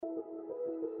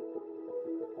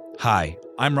Hi,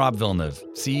 I'm Rob Villeneuve,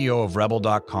 CEO of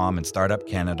Rebel.com and Startup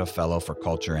Canada Fellow for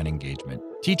Culture and Engagement.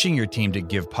 Teaching your team to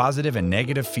give positive and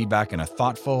negative feedback in a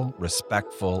thoughtful,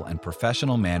 respectful, and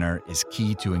professional manner is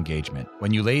key to engagement.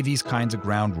 When you lay these kinds of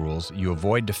ground rules, you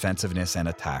avoid defensiveness and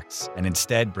attacks, and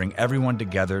instead bring everyone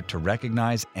together to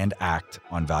recognize and act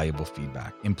on valuable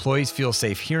feedback. Employees feel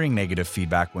safe hearing negative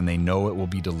feedback when they know it will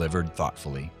be delivered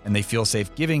thoughtfully, and they feel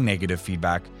safe giving negative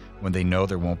feedback when they know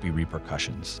there won't be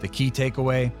repercussions. The key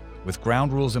takeaway: with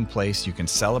ground rules in place, you can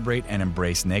celebrate and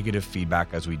embrace negative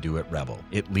feedback as we do at Rebel.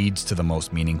 It leads to the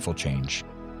most meaningful change.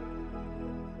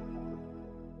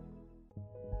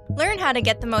 Learn how to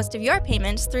get the most of your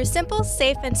payments through simple,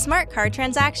 safe, and smart card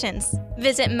transactions.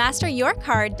 Visit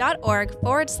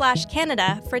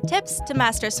masteryourcard.org/Canada for tips to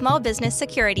master small business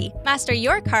security. Master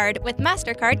your card with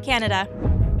MasterCard Canada.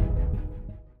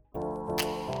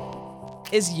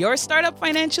 Is your startup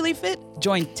financially fit?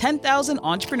 Join 10,000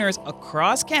 entrepreneurs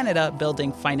across Canada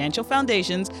building financial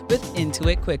foundations with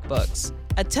Intuit QuickBooks.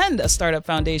 Attend a Startup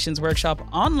Foundations workshop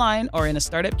online or in a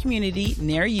startup community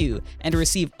near you and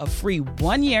receive a free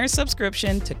 1-year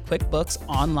subscription to QuickBooks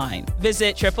Online.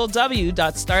 Visit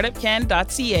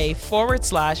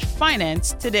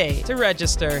www.startupcan.ca/finance today to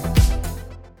register.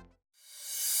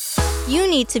 You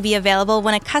need to be available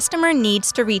when a customer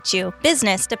needs to reach you.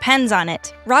 Business depends on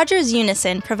it. Rogers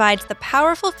Unison provides the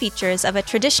powerful features of a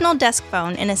traditional desk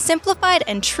phone in a simplified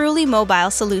and truly mobile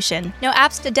solution. No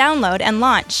apps to download and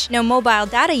launch. No mobile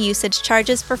data usage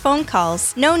charges for phone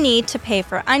calls. No need to pay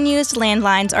for unused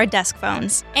landlines or desk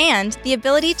phones. And the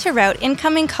ability to route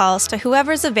incoming calls to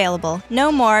whoever's available.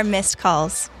 No more missed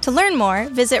calls. To learn more,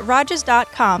 visit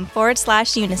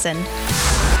rogers.com/unison.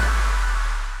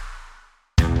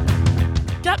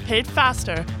 Get paid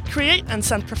faster. Create and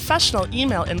send professional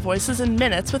email invoices in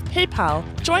minutes with PayPal.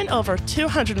 Join over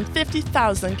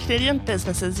 250,000 Canadian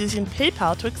businesses using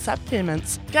PayPal to accept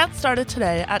payments. Get started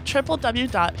today at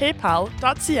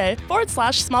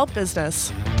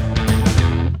www.paypal.ca/smallbusiness.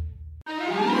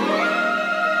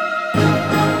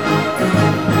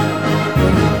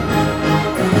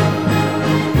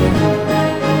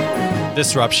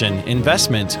 Disruption,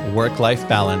 investment, work-life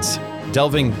balance.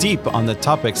 Delving deep on the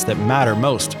topics that matter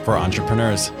most for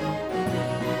entrepreneurs.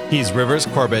 He's Rivers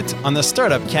Corbett on the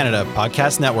Startup Canada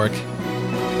Podcast Network.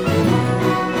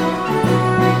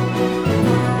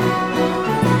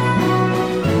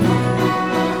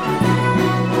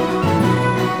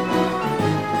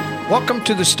 Welcome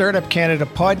to the Startup Canada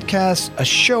Podcast, a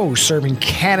show serving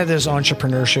Canada's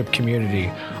entrepreneurship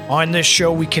community. On this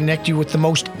show, we connect you with the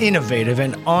most innovative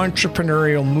and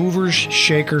entrepreneurial movers,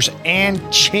 shakers, and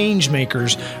change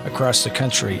makers across the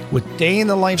country. With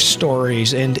day-in-the-life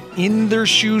stories and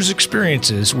in-their-shoes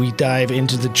experiences, we dive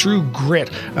into the true grit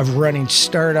of running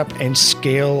startup and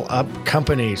scale-up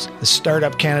companies. The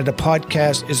Startup Canada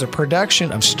Podcast is a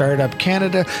production of Startup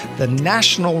Canada, the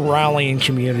national rallying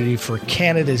community for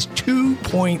Canada's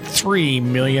 2.3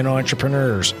 million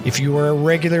entrepreneurs. If you are a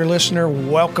regular listener,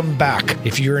 welcome back.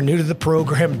 If you're new to the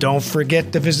program, don't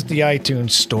forget to visit the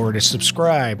iTunes store to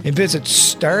subscribe and visit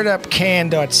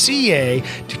startupcan.ca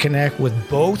to connect with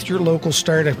both your local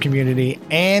startup community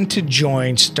and to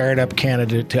join Startup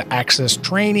Canada to access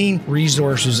training,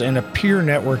 resources, and a peer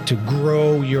network to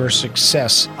grow your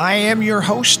success. I am your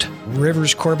host,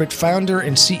 Rivers Corbett, founder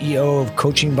and CEO of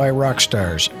Coaching by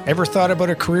Rockstars. Ever thought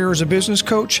about a career as a business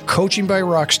coach? Coaching by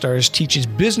Rockstars teaches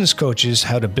business coaches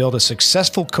how to build a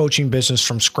successful coaching business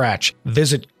from scratch.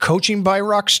 Visit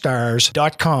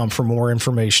coachingbyrockstars.com for more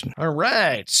information. All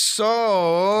right.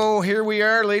 So here we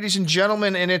are, ladies and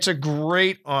gentlemen, and it's a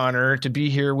great honor to be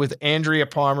here with Andrea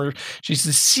Palmer. She's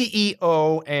the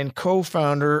CEO and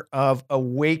co-founder of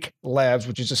Awake Labs,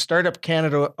 which is a Startup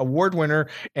Canada award winner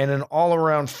and an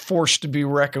all-around force to be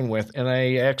reckoned with. And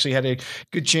I actually had a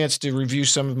good chance to review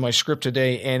some of my script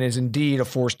today, and is indeed a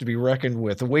force to be reckoned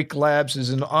with. Awake Labs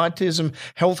is an autism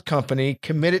health company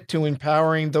committed to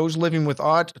empowering those living with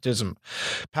autism,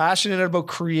 passionate about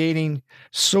creating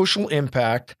social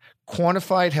impact,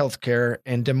 quantified healthcare,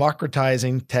 and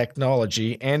democratizing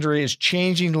technology. Andrea is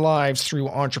changing lives through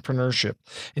entrepreneurship.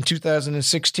 In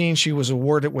 2016, she was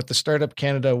awarded with the Startup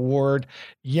Canada Award,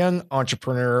 Young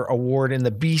Entrepreneur Award in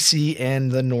the BC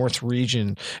and the North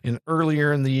region. And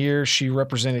earlier in the year, she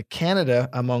represented Canada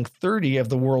among 30 of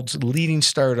the world's leading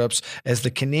startups as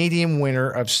the Canadian winner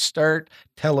of Start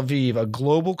Tel Aviv, a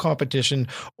global competition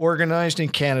organized in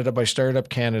Canada by Startup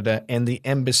Canada and the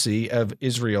Embassy of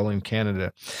Israel in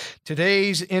Canada.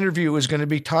 Today's interview is going to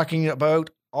be talking about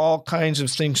all kinds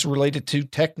of things related to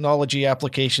technology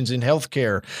applications in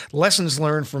healthcare, lessons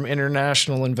learned from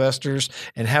international investors,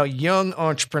 and how young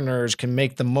entrepreneurs can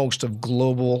make the most of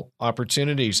global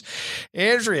opportunities.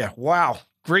 Andrea, wow,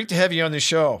 great to have you on the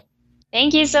show.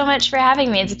 Thank you so much for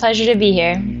having me. It's a pleasure to be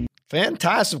here.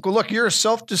 Fantastic. Well, look, you're a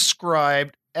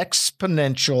self-described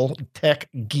exponential tech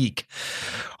geek.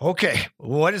 Okay,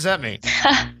 what does that mean?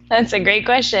 That's a great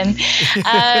question.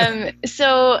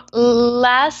 So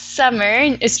last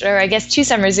summer, or I guess 2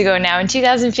 summers ago now, in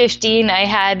 2015, I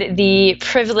had the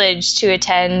privilege to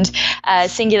attend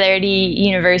Singularity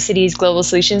University's Global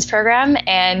Solutions Program.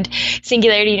 And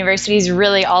Singularity University is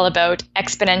really all about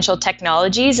exponential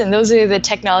technologies. And those are the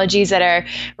technologies that are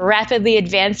rapidly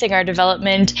advancing our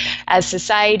development as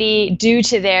society due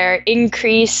to their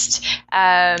increased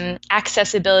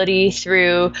accessibility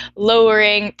through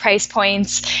lowering price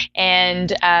points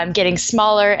and getting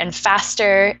smaller and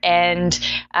faster and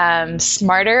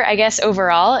smarter, I guess,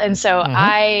 overall. And so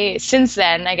since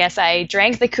then, I guess I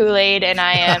drank the Kool-Aid and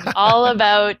I am all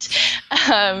about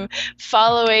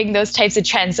following those types of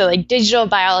trends. So like digital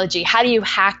biology, how do you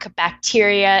hack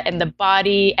bacteria and the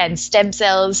body and stem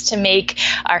cells to make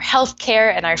our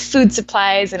healthcare and our food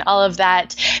supplies and all of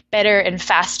that better and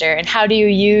faster? And how do you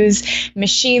use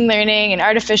machine learning and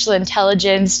artificial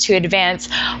intelligence to advance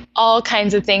all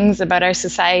kinds of things about our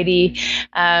society?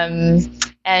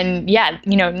 And yeah,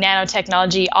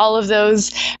 nanotechnology, all of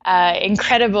those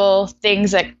incredible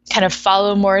things that kind of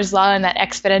follow Moore's law and that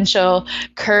exponential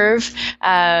curve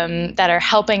that are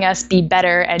helping us be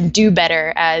better and do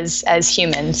better as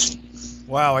humans.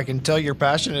 Wow, I can tell you're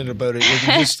passionate about it.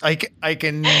 I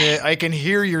can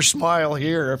hear your smile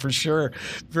here for sure.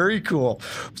 Very cool.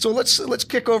 So let's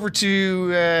kick over to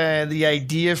the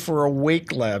idea for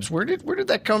Awake Labs. Where did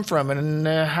that come from, and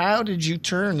how did you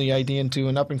turn the idea into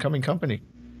an up and coming company?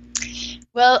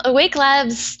 Well, Awake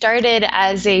Labs started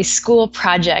as a school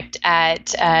project at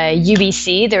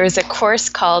UBC. There was a course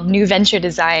called New Venture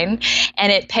Design,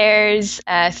 and it pairs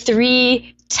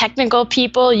 3 technical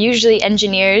people, usually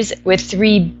engineers, with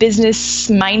 3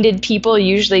 business-minded people,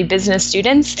 usually business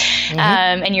students.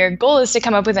 And your goal is to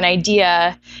come up with an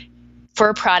idea for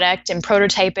a product and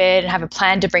prototype it and have a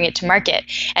plan to bring it to market.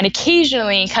 And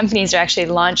occasionally companies are actually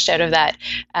launched out of that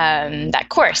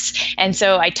course. And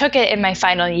so I took it in my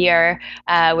final year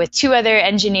with 2 other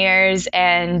engineers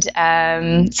and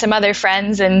some other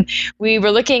friends. And we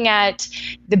were looking at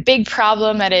the big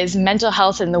problem that is mental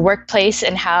health in the workplace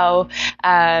and how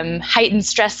heightened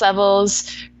stress levels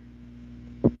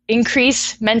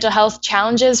increase mental health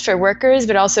challenges for workers,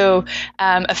 but also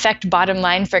affect bottom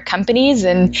line for companies,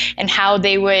 and how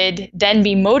they would then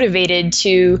be motivated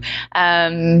to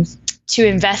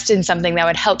invest in something that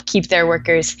would help keep their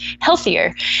workers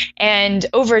healthier. And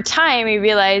over time, we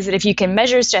realized that if you can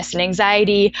measure stress and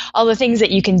anxiety, all the things that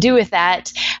you can do with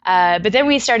that. But then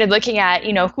we started looking at,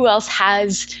 who else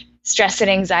has stress and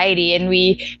anxiety. And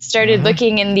we started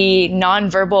looking in the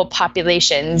nonverbal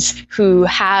populations who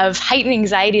have heightened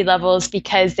anxiety levels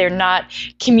because they're not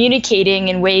communicating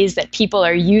in ways that people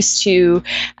are used to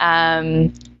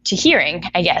hearing,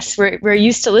 I guess. We're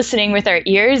used to listening with our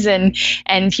ears, and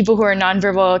people who are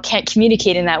nonverbal can't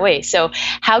communicate in that way. So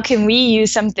how can we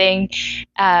use something,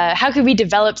 how could we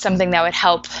develop something that would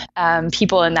help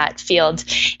people in that field?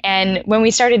 And when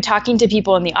we started talking to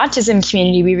people in the autism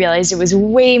community, we realized it was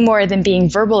way more than being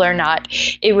verbal or not.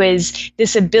 It was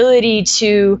this ability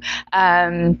to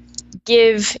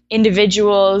give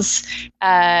individuals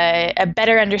a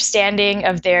better understanding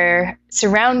of their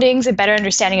surroundings, a better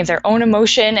understanding of their own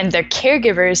emotion, and their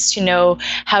caregivers to know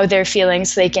how they're feeling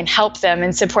so they can help them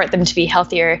and support them to be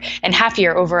healthier and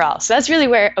happier overall. So that's really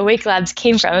where Awake Labs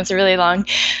came from. It's a really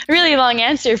long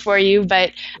answer for you,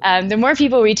 but the more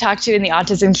people we talked to in the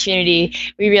autism community,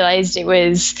 we realized it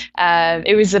was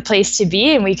the place to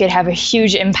be, and we could have a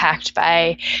huge impact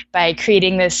by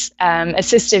creating this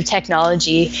assistive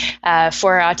technology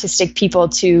for autistic people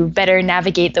to better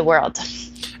navigate the world.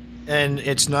 And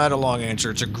it's not a long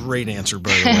answer. It's a great answer, by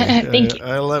the way. Thank you.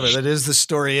 I love it. That is the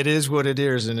story. It is what it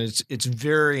is, and it's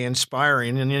very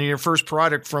inspiring. And your first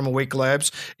product from Awake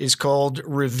Labs is called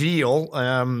Reveal.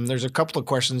 There's a couple of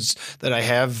questions that I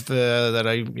have that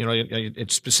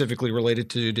it's specifically related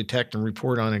to detect and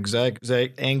report on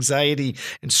anxiety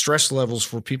and stress levels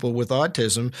for people with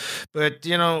autism. But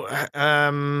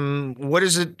what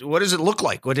does it look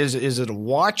like? What is it? Is it a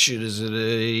watch? Is it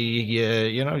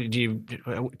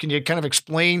can you kind of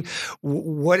explain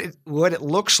what it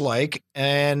looks like?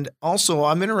 And also,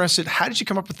 I'm interested, how did you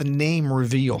come up with the name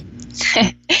Reveal?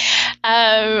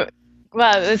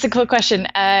 Wow, that's a cool question,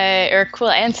 or a cool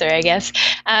answer, I guess.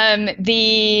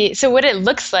 So what it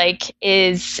looks like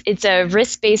is it's a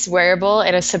wrist-based wearable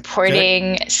and a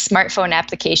supporting smartphone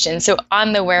application. So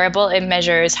on the wearable, it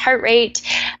measures heart rate,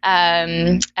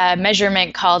 a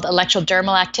measurement called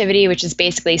electrodermal activity, which is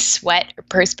basically sweat or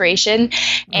perspiration,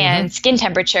 and skin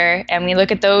temperature. And we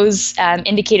look at those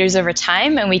indicators over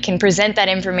time, and we can present that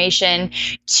information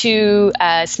to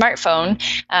a smartphone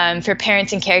for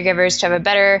parents and caregivers to have a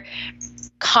better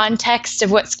context of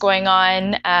what's going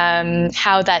on,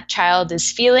 how that child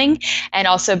is feeling, and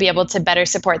also be able to better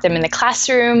support them in the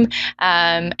classroom,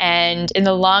 and in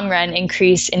the long run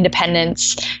increase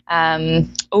independence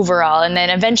overall. And then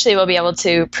eventually we'll be able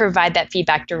to provide that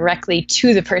feedback directly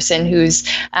to the person who's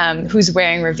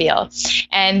wearing Reveal.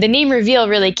 And the name Reveal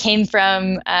really came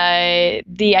from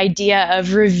the idea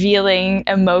of revealing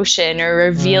emotion or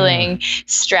revealing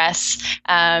stress,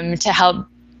 to help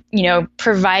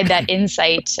provide that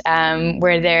insight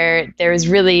where there was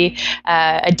really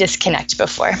a disconnect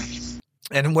before.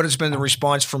 And what has been the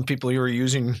response from people who are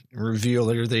using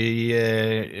Reveal? Are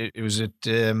they? Was it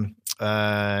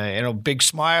big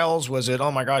smiles? Was it,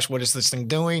 oh my gosh, what is this thing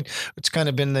doing? It's kind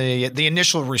of been the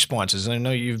initial responses. I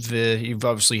know you've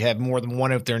obviously had more than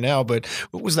one out there now, but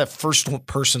what was that first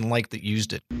person like that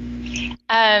used it?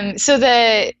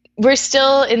 We're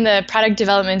still in the product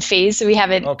development phase, so we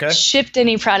haven't shipped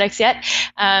any products yet.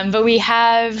 But we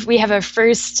have a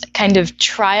first kind of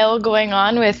trial going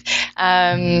on with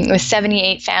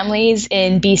 78 families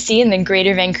in BC in the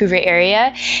Greater Vancouver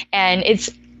area, and it's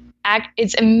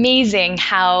amazing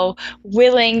how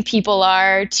willing people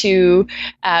are to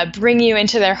bring you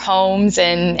into their homes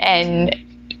and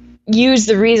use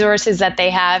the resources that they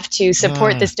have to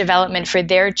support this development for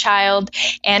their child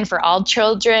and for all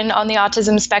children on the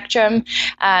autism spectrum.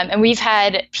 And we've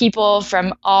had people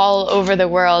from all over the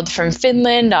world, from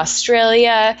Finland,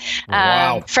 Australia,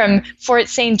 from Fort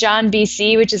St. John,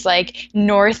 BC, which is like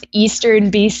northeastern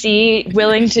BC,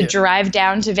 willing to drive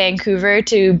down to Vancouver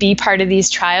to be part of these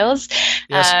trials.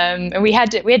 And we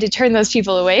had to turn those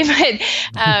people away,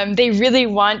 but they really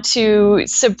want to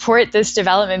support this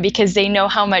development because they know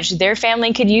how much their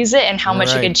family could use it and how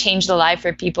much it could change the life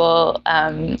for people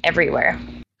everywhere.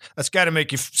 That's got to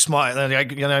make you smile.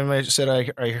 I said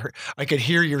I could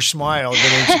hear your smile,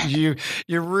 but you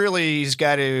really has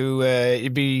got to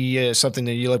be something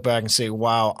that you look back and say,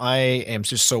 "Wow, I am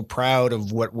just so proud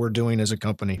of what we're doing as a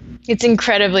company." It's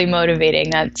incredibly motivating.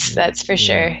 That's for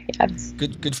sure. Yeah.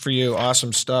 Good for you.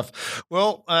 Awesome stuff.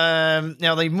 Well,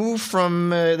 now they moved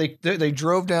from they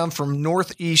drove down from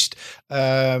northeast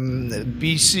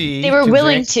BC. They were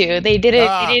willing to. They didn't.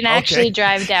 They didn't actually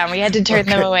drive down. We had to turn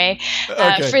them away.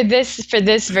 For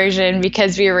this version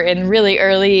because we were in really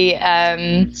early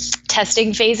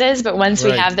testing phases. But once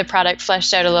we have the product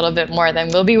fleshed out a little bit more, then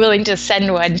we'll be willing to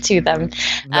send one to them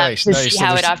to see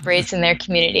how it operates in their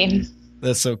community.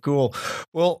 That's so cool.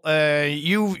 Well,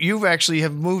 you've actually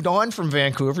have moved on from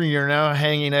Vancouver. You're now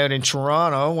hanging out in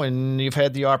Toronto, and you've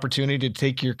had the opportunity to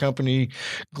take your company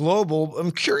global.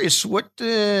 I'm curious, what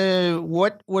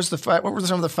were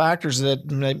some of the factors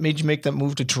that made you make that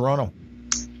move to Toronto?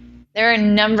 There are a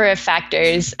number of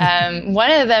factors.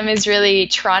 One of them is really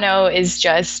Toronto is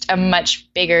just a much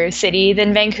bigger city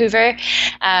than Vancouver.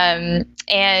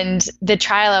 And the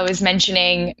trial I was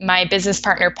mentioning, my business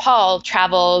partner, Paul,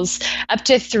 travels up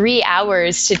to 3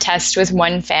 hours to test with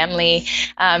one family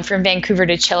from Vancouver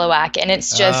to Chilliwack. And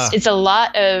it's just, it's a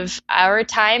lot of our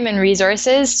time and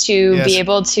resources to be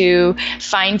able to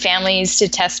find families to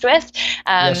test with.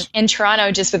 In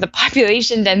Toronto, just with the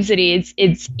population density,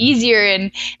 it's easier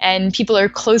and people are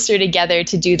closer together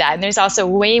to do that. And there's also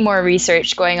way more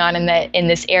research going on in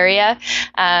this area.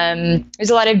 There's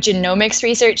a lot of genomics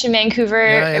research in Vancouver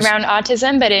around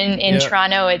autism, but in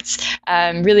Toronto, it's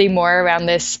really more around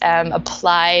this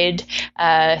applied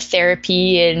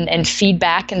therapy and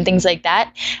feedback and things like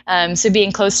that. So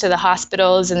being close to the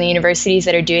hospitals and the universities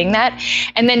that are doing that.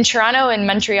 And then Toronto and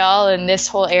Montreal and this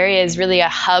whole area is really a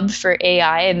hub for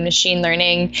AI and machine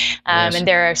learning. And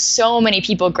there are so many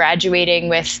people graduating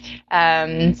with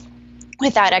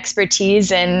that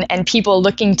expertise and people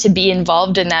looking to be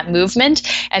involved in that movement.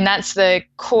 And that's the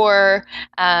core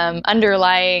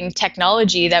underlying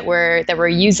technology that we're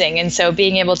using. And so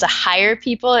being able to hire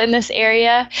people in this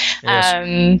area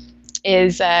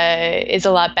is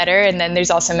a lot better. And then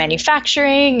there's also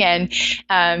manufacturing, and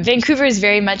Vancouver is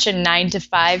very much a 9 to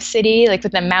 5 city, like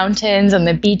with the mountains and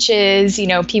the beaches.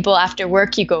 People after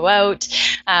work, you go out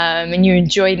and you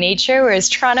enjoy nature. Whereas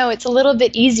Toronto, it's a little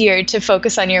bit easier to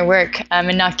focus on your work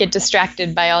and not get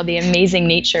distracted by all the amazing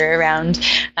nature around.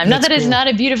 Not that it's not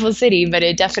a beautiful city, but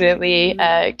it definitely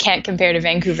can't compare to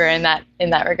Vancouver in that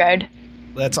regard.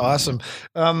 That's awesome.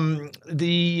 You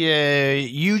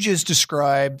just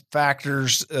described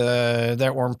factors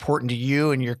that were important to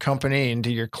you and your company and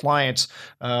to your clients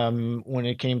when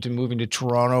it came to moving to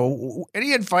Toronto.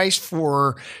 Any advice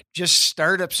for just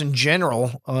startups in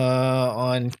general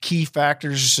on key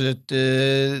factors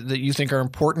that you think are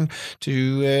important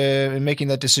to in making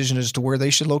that decision as to where they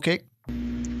should locate?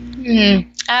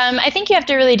 I think you have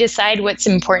to really decide what's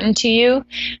important to you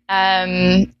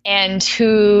and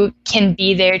who can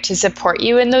be there to support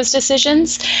you in those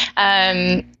decisions.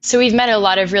 So we've met a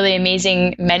lot of really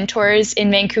amazing mentors in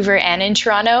Vancouver and in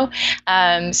Toronto.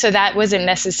 So that wasn't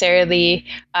necessarily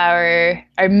our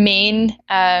main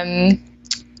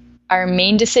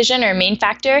decision, our main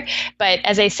factor. But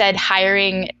as I said,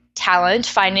 hiring talent,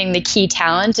 finding the key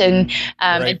talent and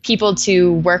people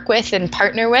to work with and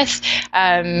partner with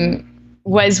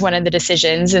was one of the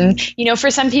decisions. And, for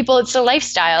some people it's a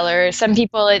lifestyle, or some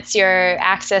people it's your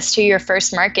access to your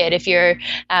first market if your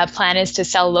plan is to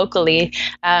sell locally.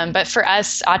 But for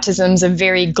us, autism's a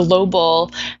very global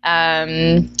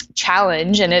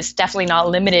challenge, and it's definitely not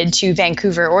limited to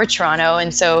Vancouver or Toronto.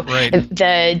 And so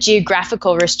the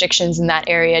geographical restrictions in that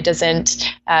area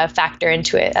doesn't factor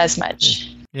into it as much.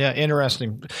 Yeah,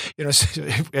 interesting.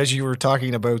 As you were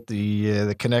talking about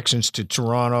the connections to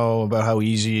Toronto, about how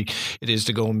easy it is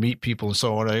to go and meet people and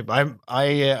so on.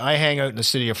 I hang out in the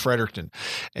city of Fredericton,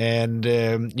 and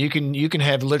you can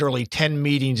have literally 10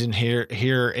 meetings in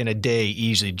here in a day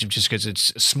easily, just because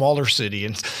it's a smaller city.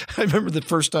 And I remember the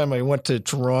first time I went to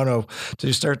Toronto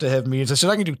to start to have meetings, I said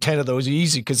I can do 10 of those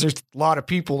easy because there's a lot of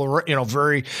people, a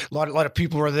lot of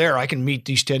people are there. I can meet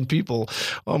these 10 people.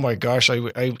 Oh my gosh, I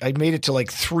made it to like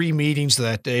 3 meetings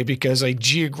that day because I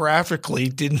geographically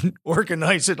didn't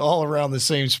organize it all around the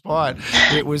same spot.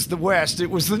 It was the west, it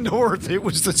was the north, it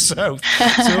was the south.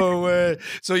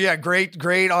 So yeah,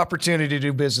 great opportunity to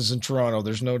do business in Toronto.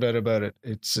 There's no doubt about it.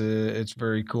 It's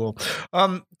very cool.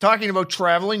 Talking about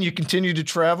traveling, you continue to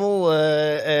travel,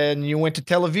 and you went to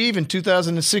Tel Aviv in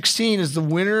 2016 as the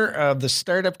winner of the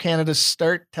Startup Canada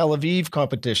Start Tel Aviv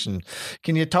competition.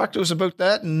 Can you talk to us about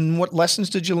that, and what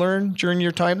lessons did you learn during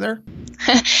your time there?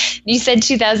 You said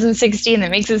 2016.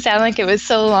 That makes it sound like it was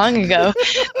so long ago.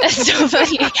 That's so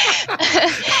funny.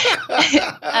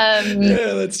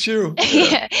 Yeah, that's true.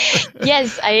 Yeah.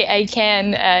 Yes, I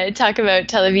can talk about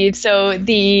Tel Aviv. So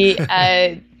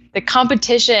the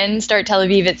competition, Start Tel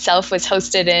Aviv itself, was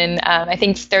hosted in, I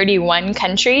think, 31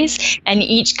 countries. And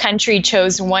each country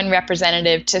chose one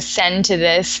representative to send to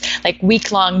this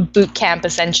week-long boot camp,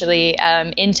 essentially,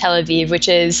 in Tel Aviv, which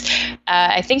is,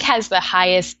 I think, has the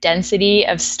highest density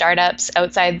of startups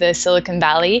outside the Silicon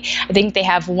Valley. I think they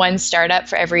have one startup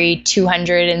for every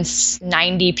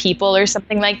 290 people or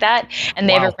something like that. And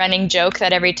they have a running joke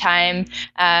that every time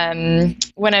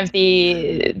one of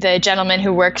the gentlemen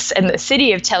who works in the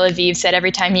city of Tel Aviv said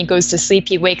every time he goes to sleep,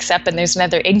 he wakes up and there's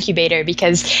another incubator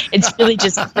because it's really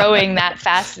just growing that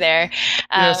fast there.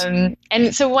 Yes.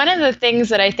 And so one of the things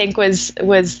that I think was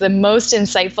the most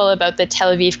insightful about the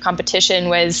Tel Aviv competition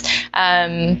was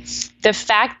the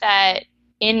fact that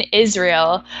in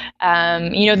Israel,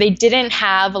 they didn't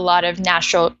have a lot of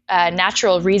natural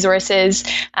resources.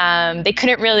 They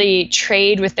couldn't really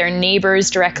trade with their neighbors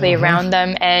directly around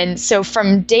them, and so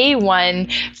from day one,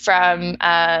 from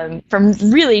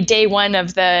really day one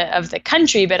of the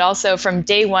country, but also from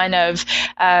day one of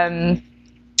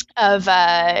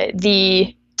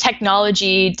the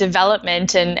technology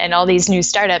development and all these new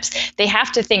startups, they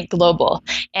have to think global.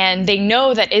 And they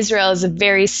know that Israel is a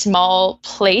very small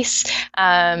place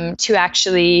to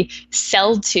actually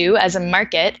sell to as a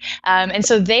market. And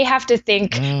so they have to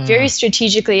think very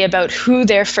strategically about who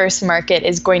their first market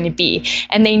is going to be.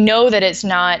 And they know that it's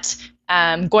not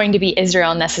going to be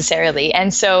Israel necessarily.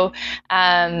 And so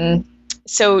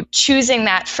choosing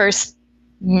that first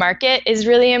market is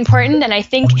really important. And I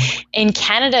think in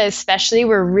Canada especially,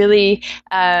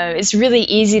 it's really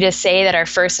easy to say that our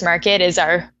first market is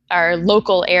our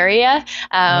local area,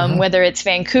 whether it's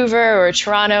Vancouver or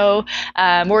Toronto,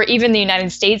 or even the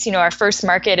United States. Our first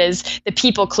market is the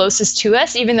people closest to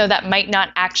us, even though that might not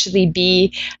actually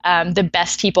be the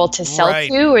best people to sell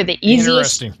to or the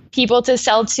easiest. people to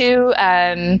sell to.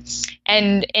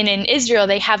 And in Israel,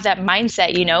 they have that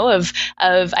mindset,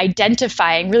 of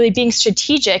identifying, really being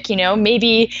strategic.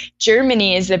 Maybe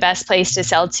Germany is the best place to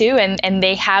sell to, and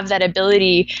they have that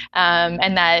ability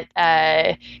and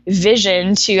that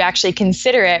vision to actually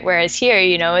consider it. Whereas here,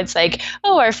 it's like,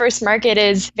 oh, our first market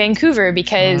is Vancouver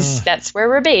because that's where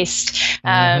we're based.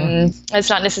 That's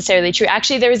not necessarily true.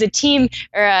 Actually, there was a team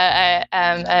or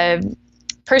a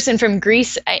person from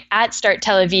Greece at Start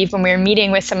Tel Aviv when we were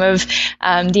meeting with some of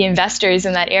the investors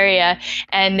in that area,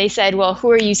 and they said, well,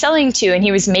 who are you selling to? And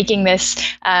he was making this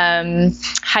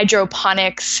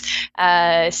hydroponics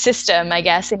system, I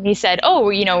guess, and he said, oh,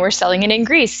 we're selling it in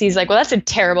Greece. He's like, well, that's a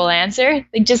terrible answer.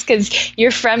 Like, just because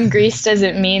you're from Greece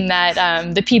doesn't mean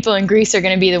that the people in Greece are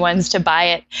going to be the ones to buy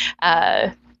it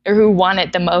or who want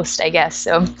it the most, I guess.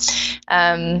 So,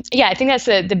 I think that's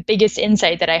the biggest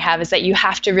insight that I have, is that you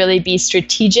have to really be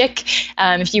strategic.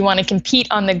 If you want to compete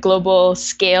on the global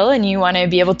scale and you want to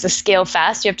be able to scale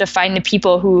fast, you have to find the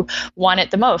people who want it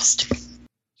the most.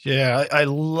 Yeah, I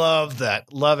love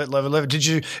that. Love it, love it, love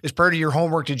it. As part of your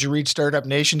homework, did you read Startup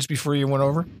Nations before you went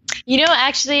over?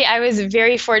 Actually, I was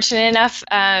very fortunate enough.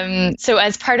 So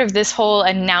as part of this whole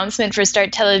announcement for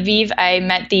Start Tel Aviv, I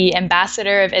met the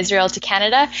ambassador of Israel to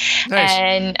Canada, nice.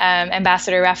 And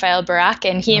Ambassador Raphael Barak,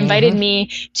 and he invited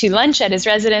me to lunch at his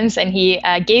residence, and he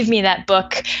gave me that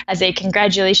book as a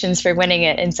congratulations for winning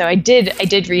it. And so I did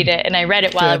read it, and I read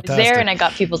it while I was there, and I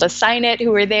got people to sign it who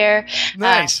were there.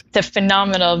 Nice. It's a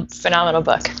phenomenal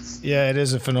book. Yeah, it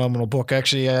is a phenomenal book.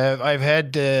 Actually, I've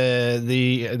had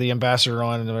the ambassador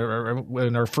on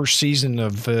in our first season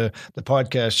of the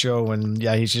podcast show, and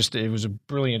yeah, it was a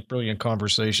brilliant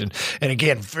conversation. And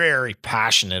again, very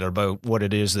passionate about what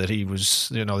it is that he was,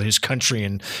 his country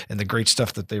and the great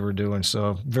stuff that they were doing.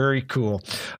 So very cool.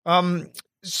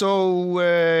 So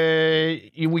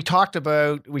we talked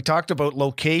about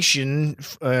location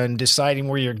and deciding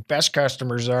where your best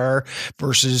customers are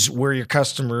versus where your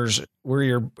customers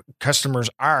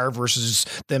are versus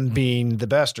them being the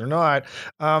best or not.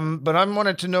 But I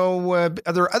wanted to know, are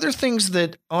there other things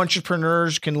that young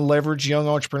entrepreneurs can leverage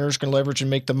and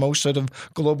make the most out of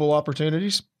global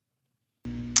opportunities?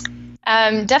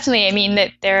 Definitely. I mean,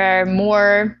 that there are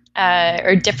more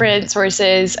or different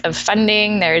sources of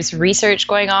funding. There's research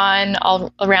going on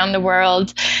all around the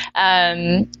world.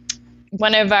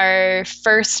 One of our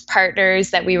first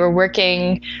partners that we were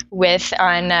working with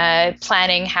on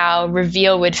planning how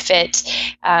Reveal would fit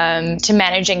to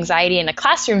manage anxiety in a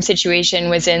classroom situation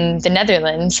was in the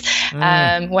Netherlands.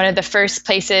 One of the first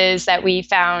places that we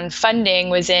found funding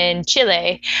was in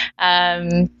Chile.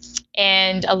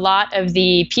 And a lot of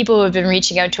the people who have been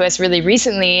reaching out to us really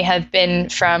recently have been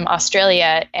from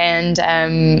Australia and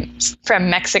from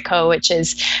Mexico, which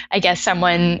is, I guess,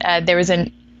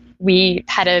 we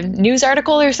had a news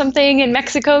article or something in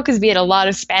Mexico because we had a lot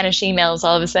of Spanish emails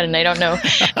all of a sudden. I don't know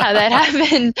how that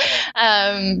happened.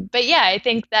 But yeah, I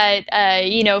think that,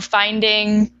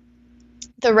 finding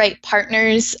the right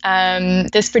partners.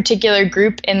 This particular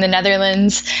group in the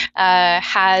Netherlands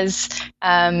has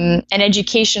an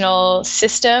educational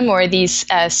system, or these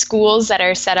schools that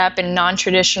are set up in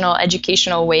non-traditional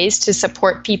educational ways to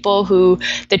support people who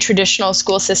the traditional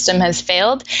school system has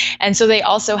failed. And so they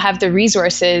also have the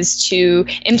resources to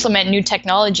implement new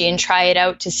technology and try it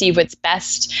out to see what's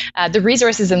best. The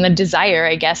resources and the desire,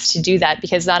 I guess, to do that,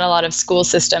 because not a lot of school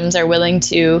systems are willing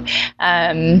to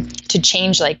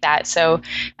change like that. So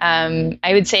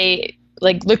I would say,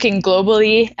 like, looking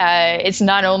globally, it's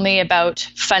not only about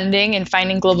funding and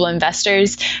finding global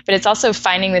investors, but it's also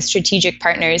finding the strategic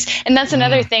partners. And that's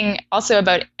another thing also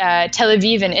about Tel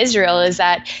Aviv and Israel, is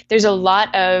that there's a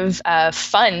lot of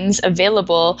funds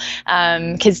available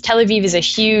because Tel Aviv is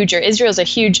Israel's a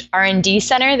huge R&D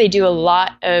center. They do a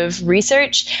lot of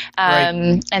research,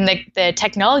 and the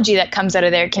technology that comes out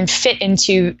of there can fit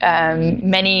into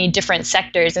many different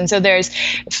sectors. And so there's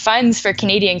funds for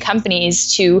Canadian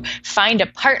companies to find a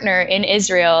partner in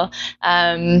Israel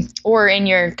or in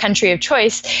your country of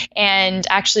choice and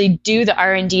actually do the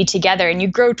R&D together. And you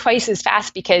grow twice as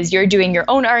fast because you're doing your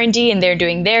own R&D and they're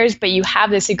doing theirs, but you have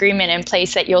this agreement in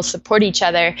place that you'll support each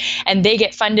other, and they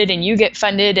get funded and you get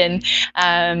funded, and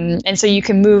so you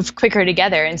can move quicker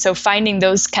together. And so finding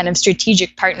those kind of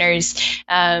strategic partners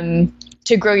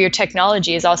to grow your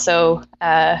technology is also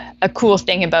a cool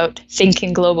thing about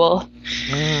thinking global.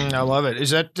 I love it. Is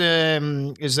that,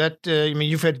 I mean,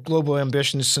 you've had global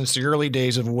ambitions since the early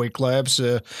days of Awake Labs.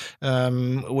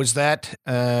 Was that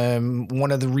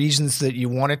one of the reasons that you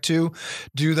wanted to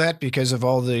do that, because of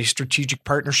all the strategic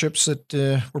partnerships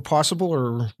that were possible,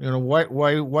 or,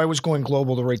 why was going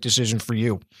global the right decision for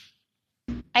you?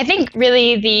 I think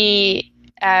really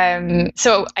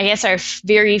so I guess our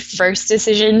very first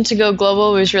decision to go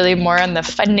global was really more on the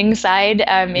funding side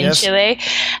in Chile.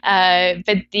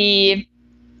 But the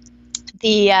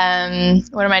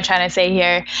what am I trying to say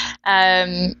here?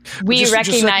 We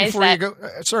recognize that.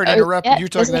 Sorry to interrupt. You're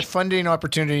talking that funding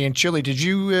opportunity in Chile. Did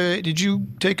you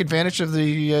take advantage of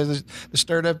the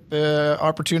startup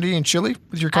opportunity in Chile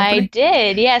with your company? I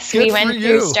did. Yes, we went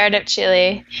through Startup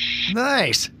Chile.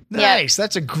 Nice. Yep.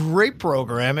 That's a great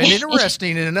program, and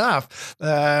interesting enough.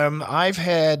 I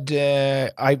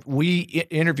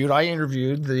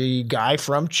interviewed the guy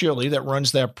from Chile that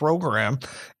runs that program,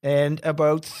 and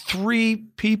about 3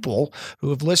 people who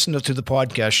have listened to the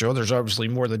podcast show, there's obviously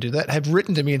more that do that, have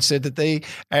written to me and said that they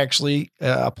actually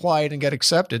applied and got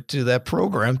accepted to that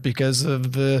program because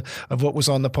of what was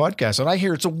on the podcast. And I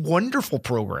hear it's a wonderful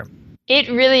program. It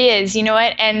really is. You know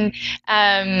what? And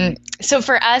so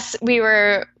for us, we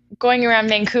were going around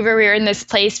Vancouver. We were in this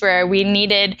place where we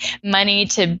needed money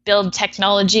to build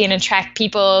technology and attract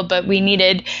people, but we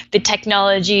needed the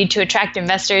technology to attract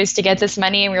investors to get this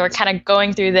money. And we were kind of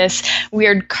going through this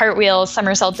weird cartwheel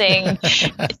somersaulting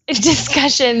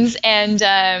discussions. And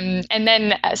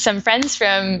then some friends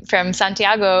from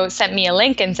Santiago sent me a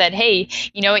link and said, hey,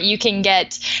 you know what, you can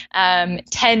get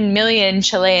 10 million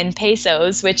Chilean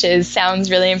pesos, which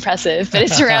sounds really impressive, but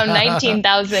it's around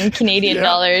 19,000 Canadian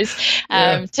dollars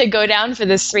to go down for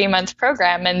this 3-month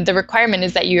program. And the requirement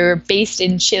is that you're based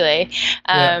in Chile.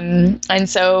 And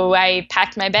so I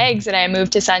packed my bags and I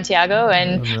moved to Santiago,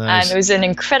 and it was an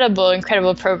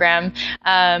incredible program.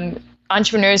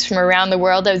 Entrepreneurs from around the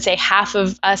world, I would say half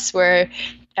of us were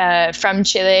from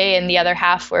Chile, and the other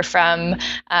half were from,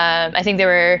 I think there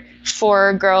were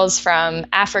 4 girls from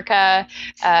Africa.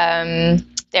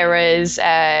 There was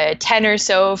 10 or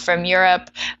so from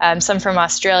Europe, some from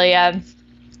Australia,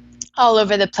 all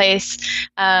over the place.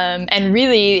 And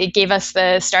really, it gave us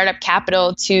the startup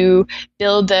capital to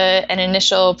build an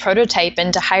initial prototype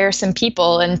and to hire some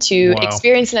people and to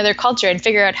experience another culture and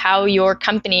figure out how your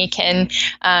company can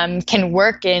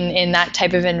work in that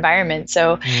type of environment.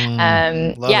 So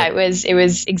it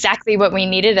was exactly what we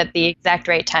needed at the exact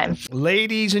right time.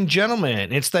 Ladies and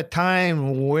gentlemen, it's that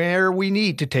time where we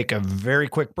need to take a very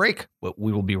quick break, but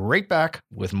we will be right back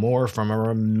with more from our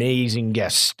amazing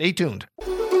guests. Stay tuned.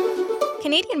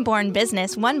 Canadian-born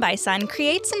business One by Sun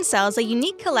creates and sells a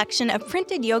unique collection of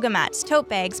printed yoga mats, tote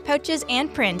bags, pouches,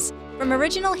 and prints, from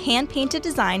original hand-painted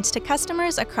designs to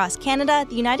customers across Canada,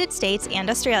 the United States,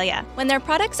 and Australia. When their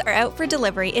products are out for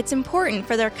delivery, it's important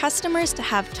for their customers to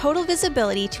have total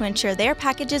visibility to ensure their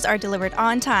packages are delivered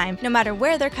on time, no matter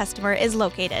where their customer is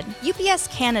located. UPS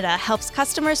Canada helps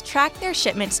customers track their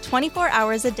shipments 24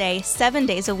 hours a day, 7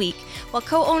 days a week, while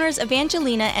co-owners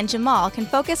Evangelina and Jamal can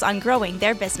focus on growing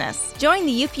their business. Join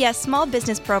the UPS Small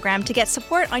Business Program to get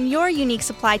support on your unique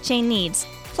supply chain needs.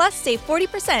 Plus, save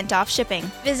 40% off shipping.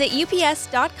 Visit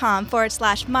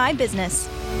ups.com/mybusiness.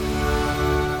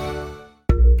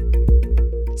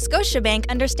 Scotiabank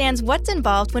understands what's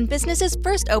involved when businesses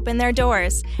first open their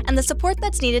doors and the support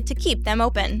that's needed to keep them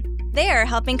open. They're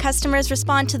helping customers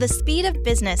respond to the speed of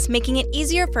business, making it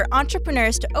easier for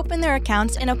entrepreneurs to open their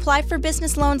accounts and apply for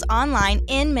business loans online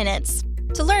in minutes.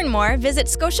 To learn more, visit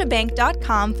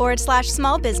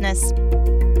scotiabank.com/smallbusiness.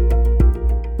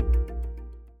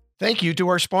 Thank you to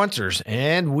our sponsors,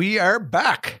 and we are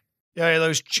back. Yeah,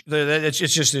 it's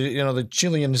just the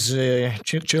Chileans,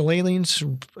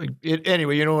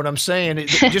 anyway, you know what I'm saying.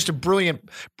 Just a brilliant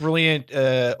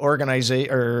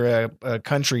organization or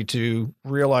country to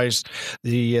realize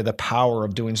the power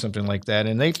of doing something like that,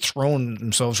 and they've thrown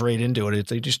themselves right into it.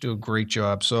 They just do a great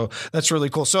job. So that's really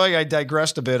cool. So I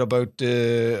digressed a bit about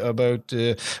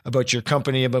your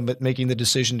company, about making the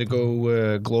decision to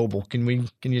go global. Can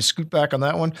you scoot back on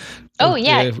that one? Oh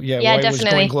yeah, why definitely. Was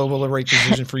going global the right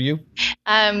decision for you?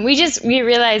 We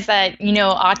realized that,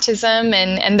 autism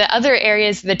and the other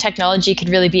areas of the technology could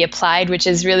really be applied, which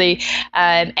is really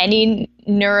any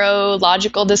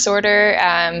neurological disorder,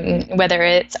 whether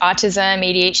it's autism,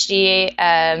 ADHD,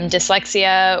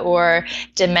 dyslexia, or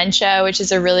dementia, which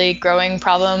is a really growing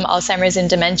problem, Alzheimer's and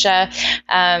dementia.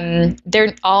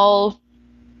 They're all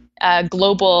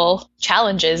global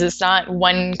challenges. It's not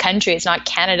one country. It's not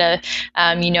Canada,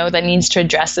 that needs to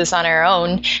address this on our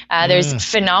own. There's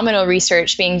phenomenal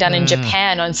research being done in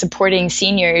Japan on supporting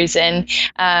seniors and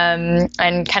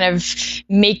kind of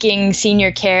making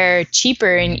senior care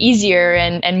cheaper and easier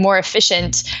and more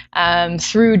efficient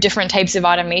through different types of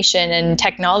automation and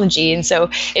technology. And so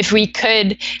if we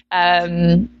could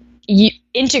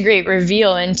integrate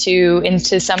Reveal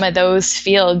into some of those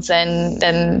fields, and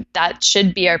then that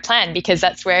should be our plan, because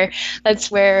that's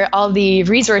where all the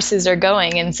resources are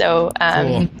going. And so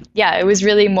Cool. yeah, it was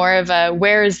really more of a,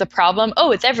 where is the problem?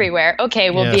 Oh, it's everywhere. Okay,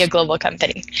 we'll be a global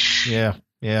company.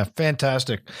 Yeah,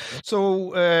 fantastic.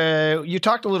 So you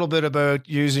talked a little bit about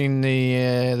using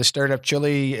the Startup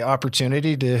Chile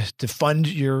opportunity to fund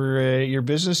your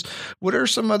business. What are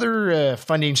some other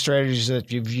funding strategies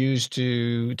that you've used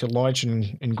to launch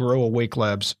and grow Awake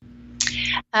Labs?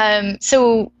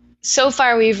 So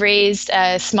far, we've raised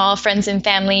a small friends and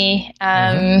family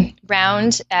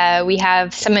round. We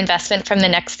have some investment from the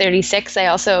Next 36. I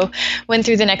also went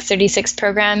through the Next 36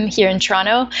 program here in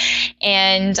Toronto,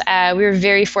 and we were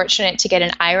very fortunate to get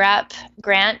an IRAP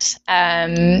grant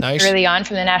early on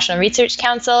from the National Research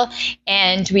Council,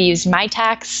 and we used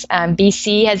MyTax.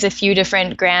 BC has a few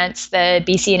different grants. The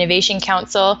BC Innovation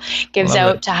Council gives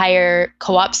out to hire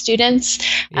co-op students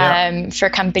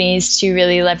for companies to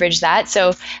really leverage that.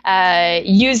 So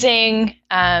using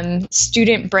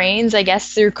student brains, I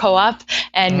guess, through co-op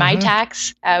and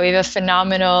MyTax. We have a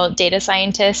phenomenal data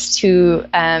scientist who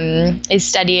is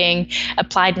studying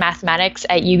applied mathematics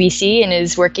at UBC and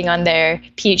is working on their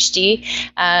PhD.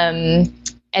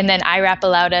 And then IRAP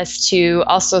allowed us to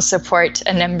also support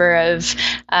a number of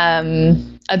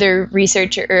other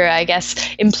research, or I guess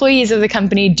employees of the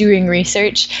company doing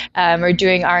research or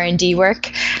doing R&D work.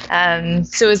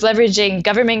 So it was leveraging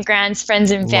government grants,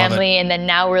 friends and family, and then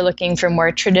now we're looking for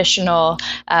more traditional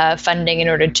funding in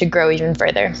order to grow even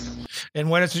further. And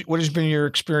what has been your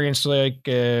experience like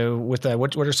with that?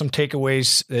 What are some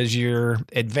takeaways as you're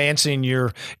advancing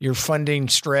your funding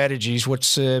strategies?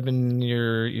 What's been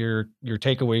your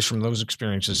takeaways from those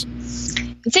experiences?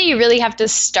 I'd say you really have to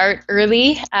start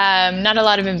early. Not a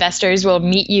lot of investors will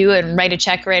meet you and write a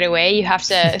check right away. You have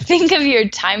to think of your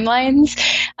timelines,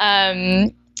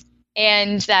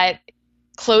 and that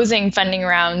closing funding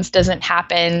rounds doesn't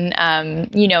happen,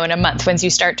 in a month. Once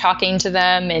you start talking to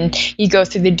them and you go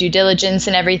through the due diligence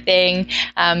and everything,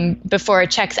 before a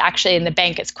check's actually in the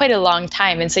bank, it's quite a long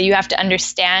time. And so you have to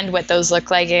understand what those look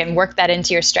like and work that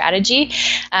into your strategy.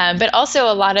 But also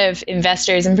a lot of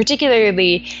investors, and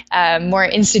particularly more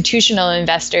institutional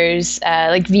investors,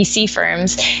 like VC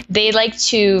firms, they like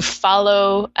to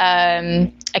follow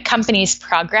a company's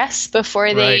progress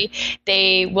before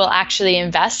they will actually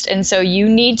invest. And so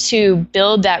you need to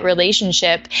build that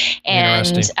relationship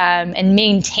and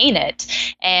maintain it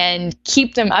and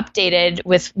keep them updated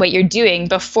with what you're doing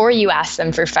before you ask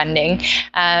them for funding,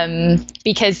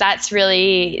 because that's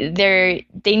really they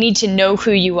need to know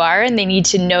who you are, and they need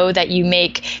to know that you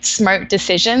make smart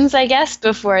decisions, I guess,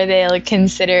 before they'll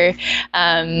consider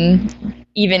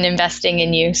even investing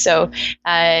in you. So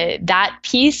that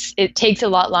piece, it takes a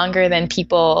lot longer than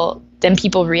people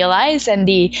realize, and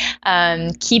the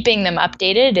keeping them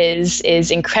updated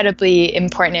is incredibly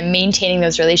important in maintaining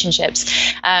those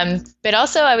relationships. But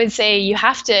also, I would say you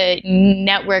have to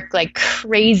network like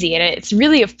crazy, and it's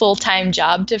really a full-time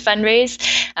job to fundraise.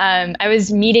 I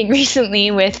was meeting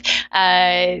recently with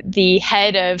the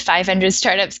head of 500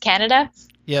 Startups Canada.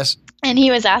 Yes. And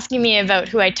he was asking me about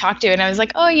who I talked to. And I was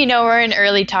like, we're in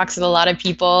early talks with a lot of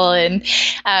people and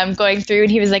going through.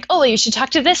 And he was like, well, you should talk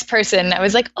to this person. I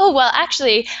was like,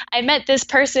 actually, I met this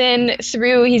person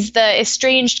through, he's the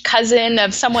estranged cousin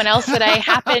of someone else that I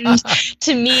happened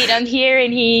to meet on here.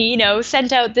 And he,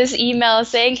 sent out this email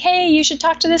saying, hey, you should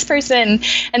talk to this person.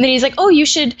 And then he's like, you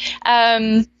should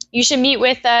meet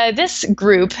with this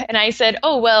group. And I said,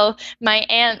 my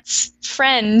aunt's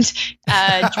friend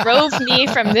drove me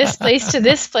from this place to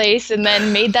this place and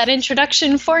then made that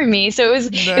introduction for me. So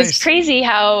it was crazy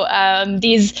how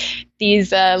these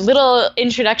little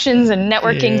introductions and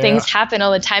networking things happen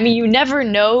all the time. And you never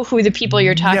know who the people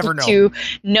you're talking to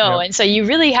know. Yep. And so you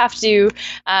really have to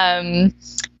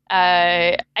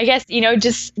I guess,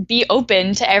 just be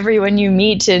open to everyone you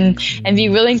meet and be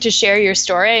willing to share your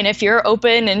story. And if you're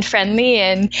open and friendly,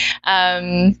 and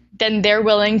then they're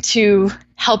willing to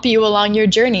help you along your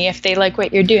journey if they like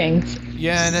what you're doing.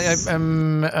 Yeah,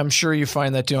 and I'm sure you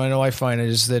find that too. I know I find it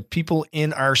is that people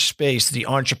in our space, the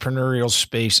entrepreneurial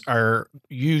space, are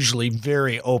usually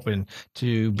very open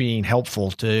to being helpful,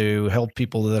 to help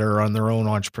people that are on their own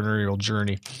entrepreneurial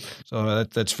journey. So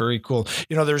that's very cool.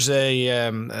 There's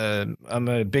I'm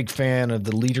a big fan of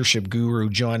the leadership guru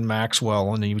John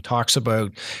Maxwell, and he talks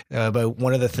about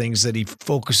one of the things that he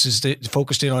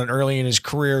focused in on early in his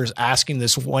career is asking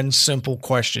this one simple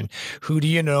question: who do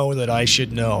you know that I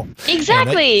should know? Exactly.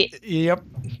 Exactly. Yep.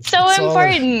 So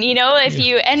important, if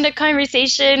you end a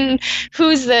conversation,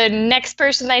 who's the next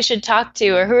person I should talk to,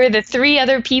 or who are the 3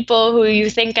 other people who you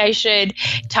think I should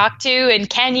talk to, and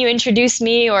can you introduce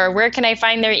me, or where can I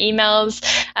find their emails?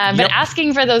 But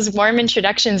asking for those warm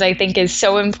introductions, I think, is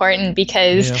so important,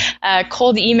 because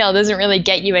cold email doesn't really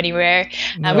get you anywhere.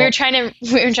 No. We were trying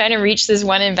to reach this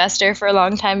one investor for a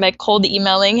long time by cold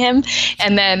emailing him,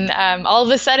 and then all of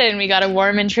a sudden we got a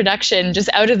warm introduction just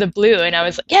out of the blue, and I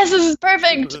was like, yes, this is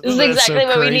perfect. This is exactly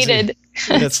what we needed.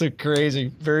 That's so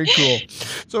crazy. Very cool.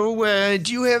 So,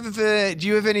 do you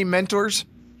have any mentors,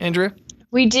 Andrea?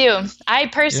 We do. I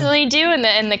personally do,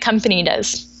 and the company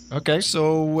does. Okay,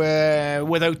 so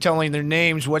without telling their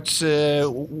names,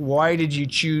 why did you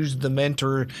choose the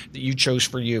mentor that you chose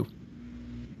for you?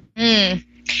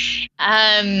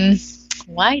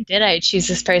 Why did I choose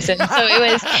this person? So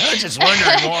it was. I was just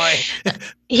wondering why.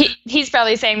 He's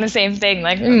probably saying the same thing.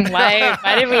 Like, why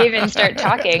did we even start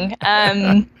talking?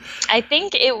 I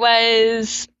think it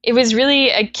was really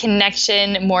a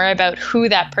connection more about who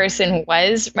that person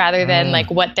was, rather than like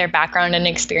what their background and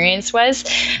experience was.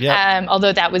 Yep.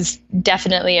 Although that was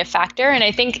definitely a factor. And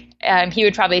I think he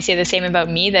would probably say the same about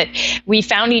me, that we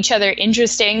found each other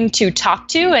interesting to talk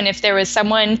to. And if there was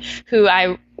someone who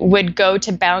I would go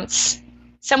to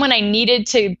someone I needed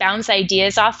to bounce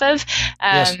ideas off of,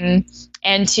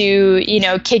 and to,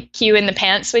 kick you in the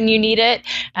pants when you need it.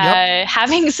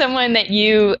 Having someone that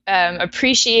you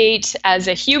appreciate as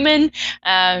a human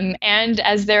and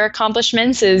as their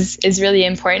accomplishments is really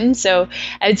important. So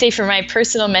I would say for my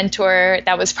personal mentor,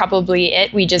 that was probably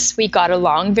it. We got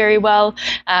along very well,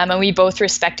 and we both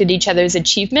respected each other's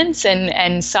achievements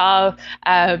and saw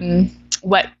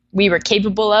what we were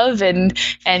capable of, and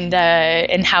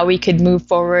how we could move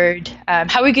forward,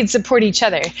 how we could support each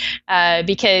other.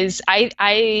 Because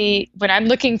I when I'm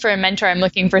looking for a mentor, I'm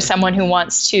looking for someone who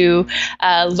wants to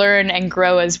learn and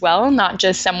grow as well, not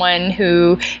just someone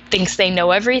who thinks they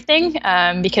know everything.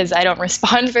 Because I don't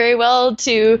respond very well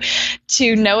to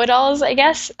know-it-alls, I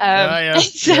guess.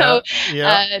 So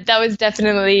that was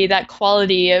definitely that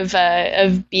quality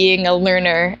of being a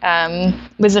learner.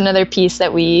 Was another piece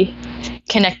that we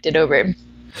connected over.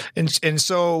 And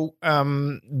so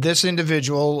this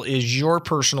individual is your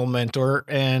personal mentor,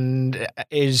 and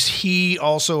is he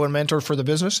also a mentor for the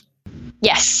business?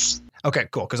 Yes. Okay,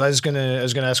 cool. Because I was gonna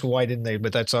ask why didn't they,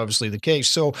 but that's obviously the case.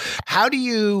 So how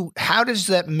does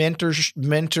that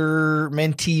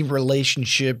mentor-mentee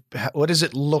relationship? What does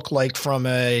it look like from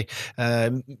a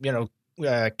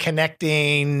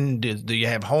connecting? Do you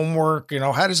have homework?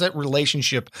 How does that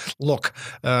relationship look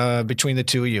between the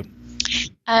two of you?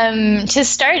 To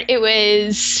start, it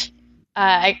was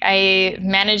I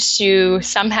managed to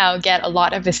somehow get a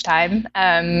lot of his time,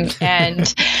 and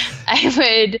I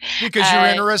would because you're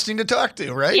interesting to talk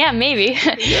to, right? Yeah, maybe.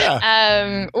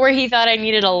 Yeah. Or he thought I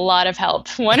needed a lot of help,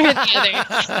 one or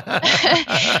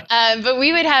the other. But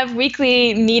we would have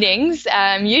weekly meetings,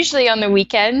 usually on the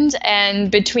weekend,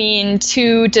 and between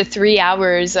 2 to 3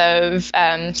 hours of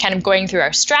kind of going through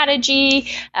our strategy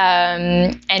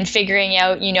and figuring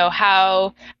out,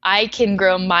 how I can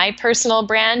grow my personal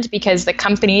brand, because the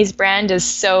company's brand is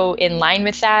so in line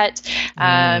with that.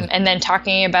 And then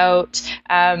talking about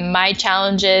my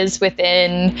challenges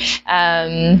within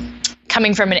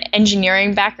coming from an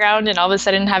engineering background and all of a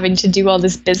sudden having to do all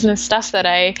this business stuff that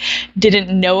I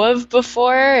didn't know of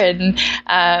before. And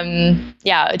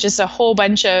just a whole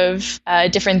bunch of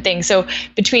different things. So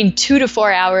between 2 to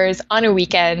 4 hours on a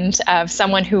weekend of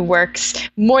someone who works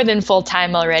more than full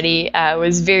time already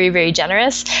was very, very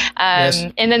generous.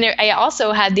 And then I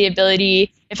also had the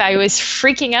ability, if I was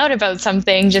freaking out about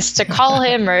something, just to call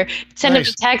him or send him a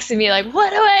text and be like, what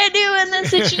do I do in this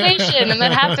situation? And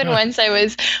that happened once. I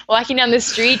was walking down the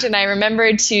street and I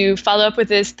remembered to follow up with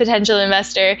this potential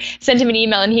investor, sent him an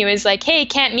email, and he was like, hey,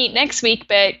 can't meet next week,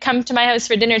 but come to my house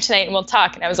for dinner tonight and we'll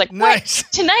talk. And I was like, what?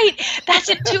 Tonight? That's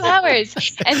in 2 hours.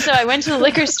 And so I went to the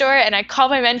liquor store and I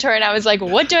called my mentor and I was like,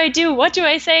 what do I do? What do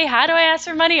I say? How do I ask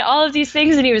for money? All of these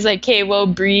things. And he was like, okay, well,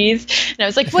 breathe. And I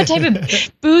was like, what type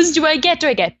of booze do I get? Do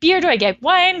I get beer? Do I get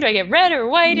wine? Do I get red or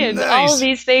white? And all of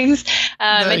these things.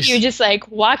 And you just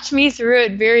walked me through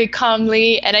it very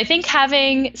calmly. And I think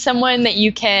having someone that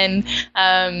you can,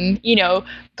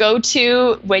 go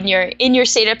to when you're in your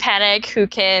state of panic, who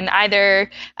can either,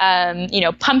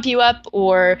 pump you up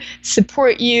or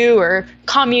support you or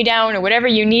calm you down or whatever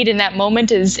you need in that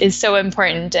moment is so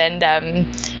important. And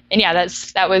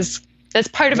that's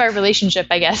part of our relationship,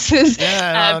 I guess, is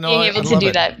being able to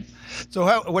do that.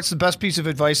 So what's the best piece of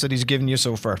advice that he's given you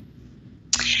so far?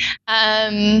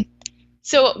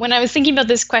 So when I was thinking about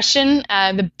this question,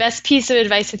 the best piece of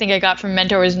advice I think I got from a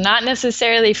mentor was not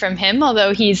necessarily from him,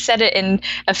 although he said it in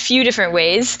a few different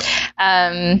ways.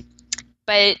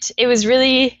 But it was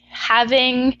really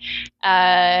having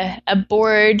a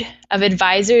board of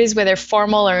advisors, whether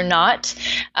formal or not,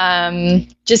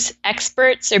 just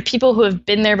experts or people who have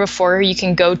been there before who you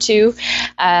can go to,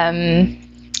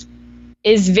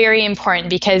 is very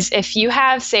important, because if you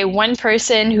have, say, one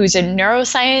person who's a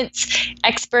neuroscience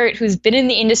expert who's been in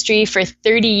the industry for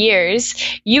 30 years,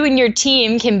 you and your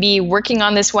team can be working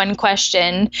on this one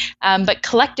question, but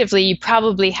collectively you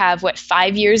probably have,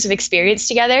 5 years of experience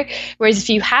together. Whereas if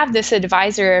you have this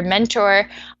advisor or mentor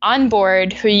on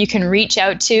board who you can reach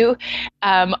out to,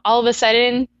 all of a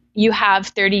sudden, you have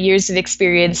 30 years of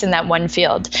experience in that one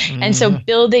field. Mm-hmm. And so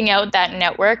building out that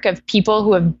network of people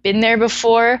who have been there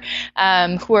before,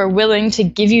 who are willing to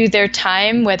give you their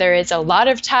time, whether it's a lot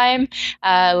of time,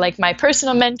 like my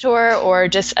personal mentor, or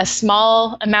just a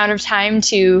small amount of time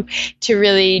to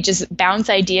really just bounce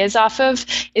ideas off of,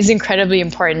 is incredibly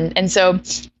important. And so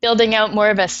building out more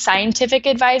of a scientific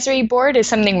advisory board is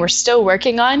something we're still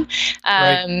working on.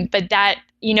 Right. But that,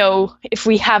 if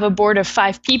we have a board of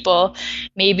 5 people,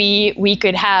 maybe we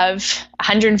could have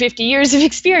 150 years of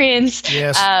experience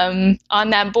on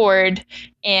that board.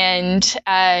 And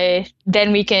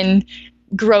then we can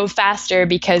grow faster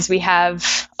because we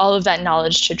have all of that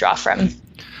knowledge to draw from.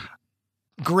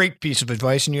 Great piece of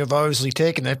advice, and you have obviously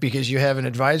taken that because you have an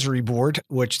advisory board,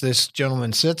 which this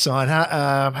gentleman sits on.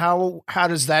 How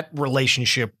does that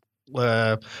relationship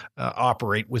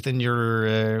operate within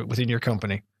your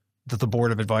company, the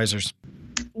board of advisors?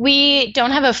 We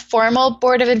don't have a formal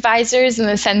board of advisors in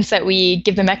the sense that we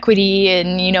give them equity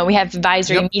and, we have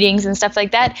advisory meetings and stuff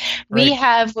like that. Right. We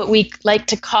have what we like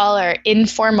to call our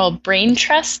informal brain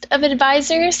trust of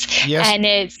advisors. Yes. And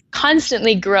it's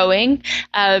constantly growing.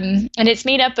 And it's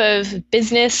made up of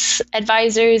business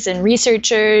advisors and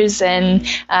researchers and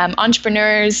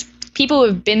entrepreneurs, people who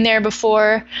have been there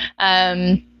before.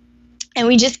 And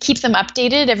we just keep them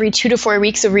updated every 2 to 4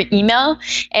 weeks over email.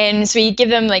 And so we give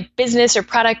them business or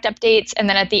product updates. And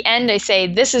then at the end, I say,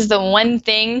 this is the one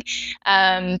thing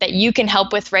that you can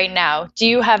help with right now. Do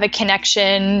you have a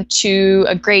connection to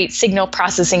a great signal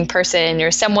processing person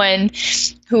or someone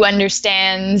who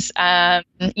understands,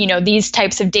 these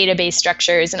types of database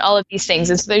structures and all of these things?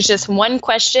 And so there's just one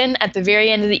question at the very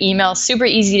end of the email, super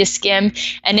easy to skim.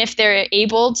 And if they're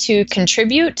able to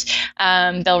contribute,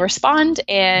 they'll respond.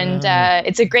 And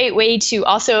it's a great way to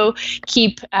also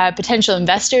keep potential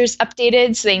investors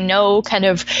updated, so they know kind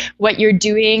of what you're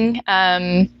doing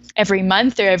every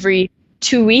month or every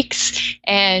 2 weeks,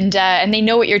 and they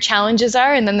know what your challenges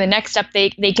are. And then the next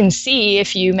update, they can see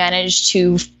if you manage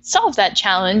to solve that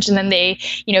challenge, and then they,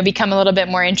 become a little bit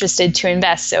more interested to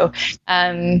invest. So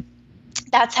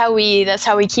that's how we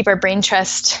keep our brain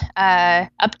trust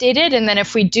updated. And then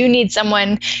if we do need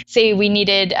someone, say we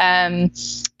needed an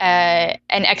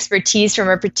expertise from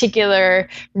a particular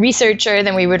researcher,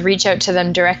 then we would reach out to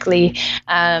them directly.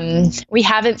 We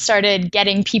haven't started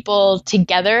getting people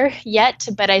together yet,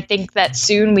 but I think that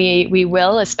soon we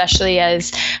will, especially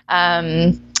as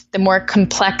the more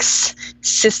complex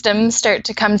systems start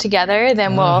to come together.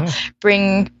 Then we'll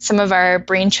bring some of our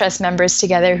brain trust members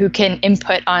together who can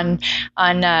input on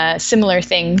similar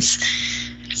things.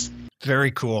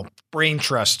 Very cool. Brain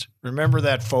trust. Remember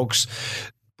that, folks.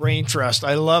 Brain trust.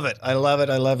 I love it. I love it.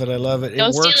 I love it. I love it.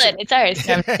 Don't steal it. It's ours.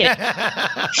 No, I'm kidding.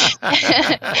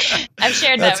 I've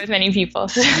shared that with many people.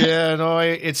 Yeah, no,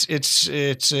 it's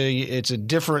a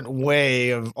different way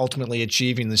of ultimately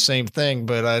achieving the same thing.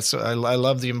 But I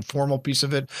love the informal piece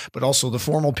of it, but also the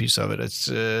formal piece of it. It's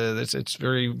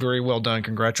very, very well done.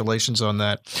 Congratulations on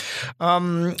that.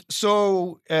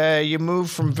 So you moved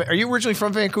from? Are you originally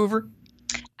from Vancouver?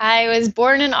 I was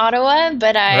born in Ottawa,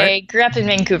 but I grew up in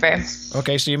Vancouver.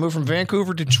 Okay, so you moved from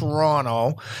Vancouver to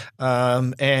Toronto,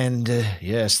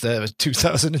 yes, that was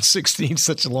 2016,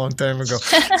 such a long time ago.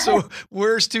 So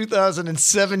where's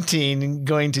 2017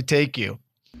 going to take you?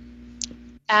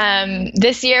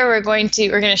 This year we're going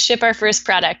to ship our first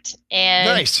product, and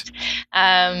nice.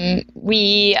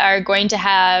 We are going to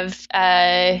have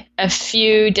a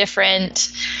few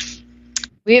different.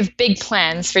 We have big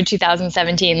plans for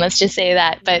 2017. Let's just say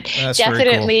that. But that's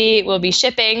definitely we'll be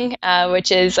shipping,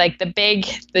 which is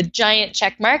the giant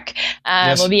check mark.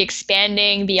 Yes. We'll be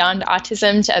expanding beyond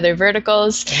autism to other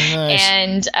verticals.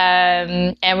 Nice.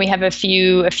 And we have a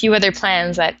few other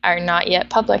plans that are not yet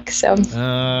public. So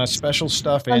special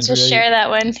stuff, Andrea. Let's just share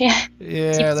that one.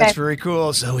 Yeah, that's very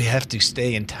cool. So we have to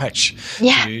stay in touch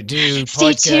to do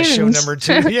podcast show number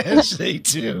 2. Yes, stay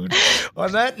tuned.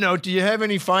 On that note, do you have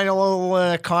any final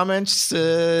comments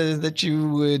that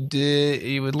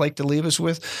you would like to leave us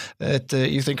with that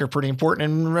you think are pretty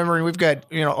important? And remember, we've got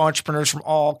entrepreneurs from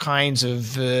all kinds of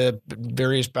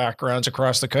various backgrounds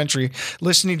across the country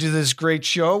listening to this great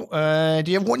show.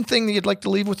 Do you have one thing that you'd like to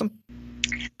leave with them?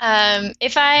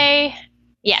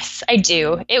 Yes, I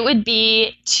do. It would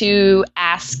be to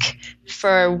ask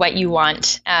for what you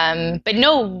want, but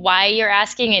know why you're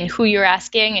asking and who you're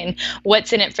asking and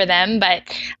what's in it for them. But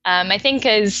I think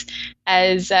as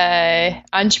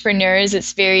entrepreneurs,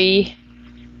 it's very...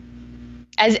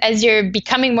 As you're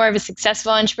becoming more of a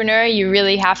successful entrepreneur, you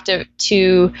really have to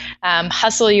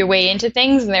hustle your way into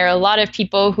things. And there are a lot of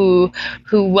people who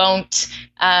won't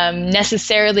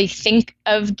necessarily think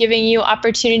of giving you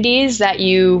opportunities that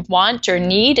you want or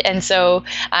need. And so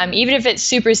even if it's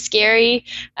super scary,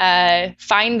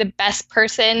 find the best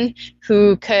person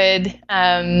who could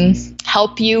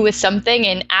help you with something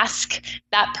and ask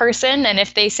that person. And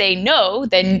if they say no,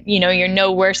 then you're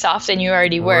no worse off than you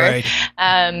already were. Right.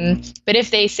 But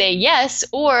if they say yes,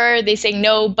 or they say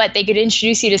no, but they could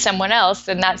introduce you to someone else,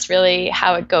 then that's really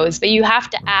how it goes. But you have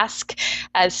to ask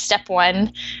as step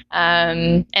one.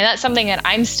 And that's something that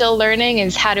I'm still learning,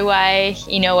 is how do I,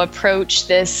 approach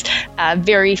this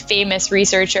very famous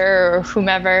researcher or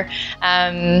whomever,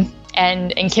 and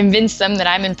convince them that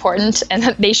I'm important and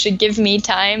that they should give me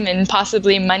time and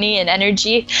possibly money and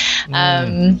energy.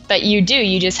 But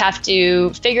you just have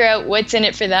to figure out what's in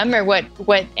it for them, or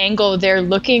what angle they're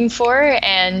looking for,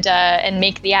 and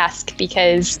make the ask,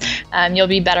 because you'll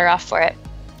be better off for it.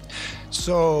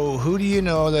 So who do you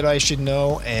know that I should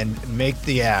know, and make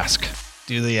the ask?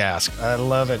 Do the ask. I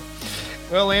love it.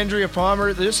 Well, Andrea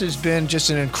Palmer, this has been just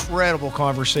an incredible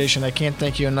conversation. I can't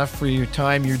thank you enough for your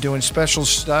time. You're doing special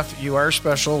stuff. You are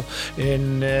special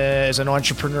as an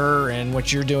entrepreneur, and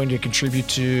what you're doing to contribute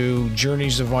to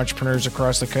journeys of entrepreneurs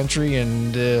across the country.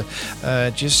 And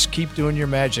just keep doing your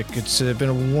magic. It's been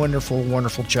a wonderful,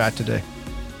 wonderful chat today.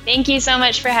 Thank you so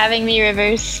much for having me,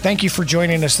 Rivers. Thank you for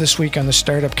joining us this week on the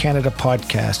Startup Canada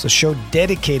podcast, a show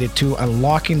dedicated to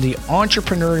unlocking the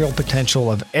entrepreneurial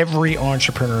potential of every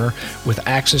entrepreneur, with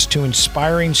access to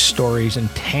inspiring stories and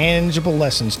tangible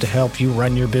lessons to help you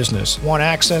run your business. Want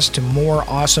access to more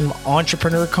awesome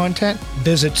entrepreneur content?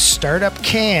 Visit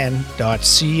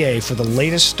startupcan.ca for the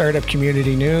latest startup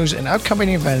community news and upcoming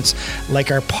events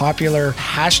like our popular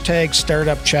hashtag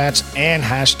startup chats and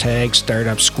hashtag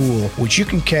startup school, which you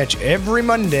can catch every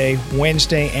Monday,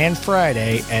 Wednesday, and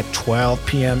Friday at 12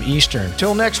 p.m. Eastern.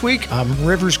 Till next week, I'm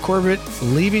Rivers Corbett,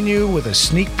 leaving you with a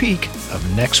sneak peek of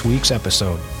next week's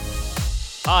episode.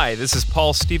 Hi, this is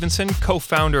Paul Stevenson,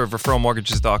 co-founder of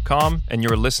referralmortgages.com, and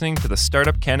you're listening to the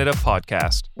Startup Canada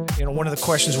podcast. One of the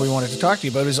questions we wanted to talk to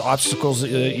you about is obstacles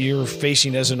you're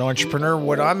facing as an entrepreneur.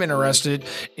 What I'm interested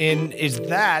in is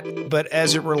that, but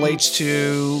as it relates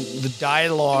to the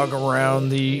dialogue around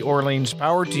the Orleans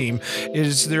Power Team,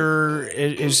 is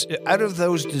out of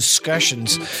those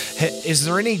discussions, is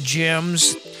there any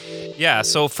gems? Yeah,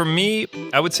 so for me,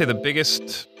 I would say the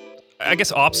biggest,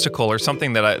 obstacle, or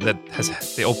something that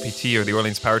has the OPT or the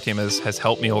Orleans Power Team has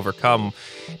helped me overcome,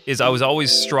 is I was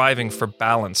always striving for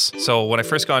balance. So when I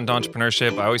first got into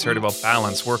entrepreneurship, I always heard about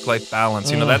balance, work-life balance.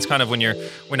 That's kind of when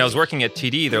I was working at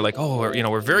TD, they're like, oh,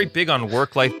 we're very big on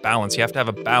work-life balance. You have to have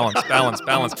a balance.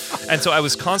 And so I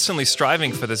was constantly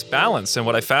striving for this balance. And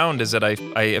what I found is that I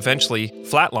eventually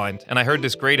flatlined. And I heard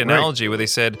this great analogy where they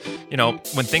said,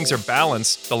 when things are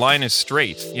balanced, the line is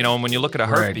straight. And when you look at a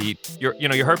heartbeat,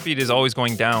 your heartbeat is always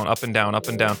going down, up and down, up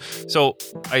and down. So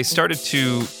I started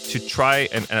to try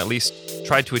and at least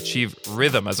try to achieve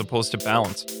rhythm as opposed to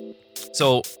balance.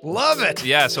 So love it.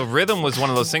 Yeah. So rhythm was one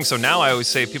of those things. So now I always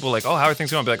say, people are like, oh, how are things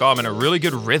going? I'll be like, oh, I'm in a really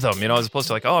good rhythm, as opposed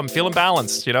to like, oh, I'm feeling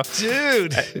balanced,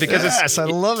 Dude. Because I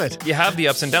love it. You have the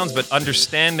ups and downs, but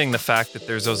understanding the fact that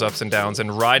there's those ups and downs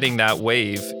and riding that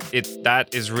wave,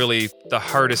 that is really the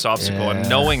hardest obstacle. Yeah.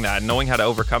 And knowing how to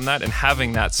overcome that, and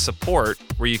having that support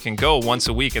where you can go once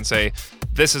a week and say,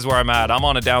 this is where I'm at. I'm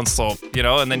on a downslope,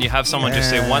 and then you have someone just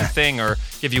say one thing or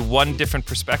give you one different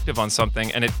perspective on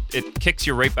something, and it kicks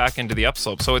you right back into the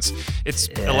upslope. So it's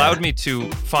allowed me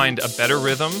to find a better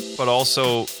rhythm, but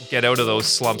also get out of those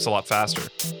slumps a lot faster.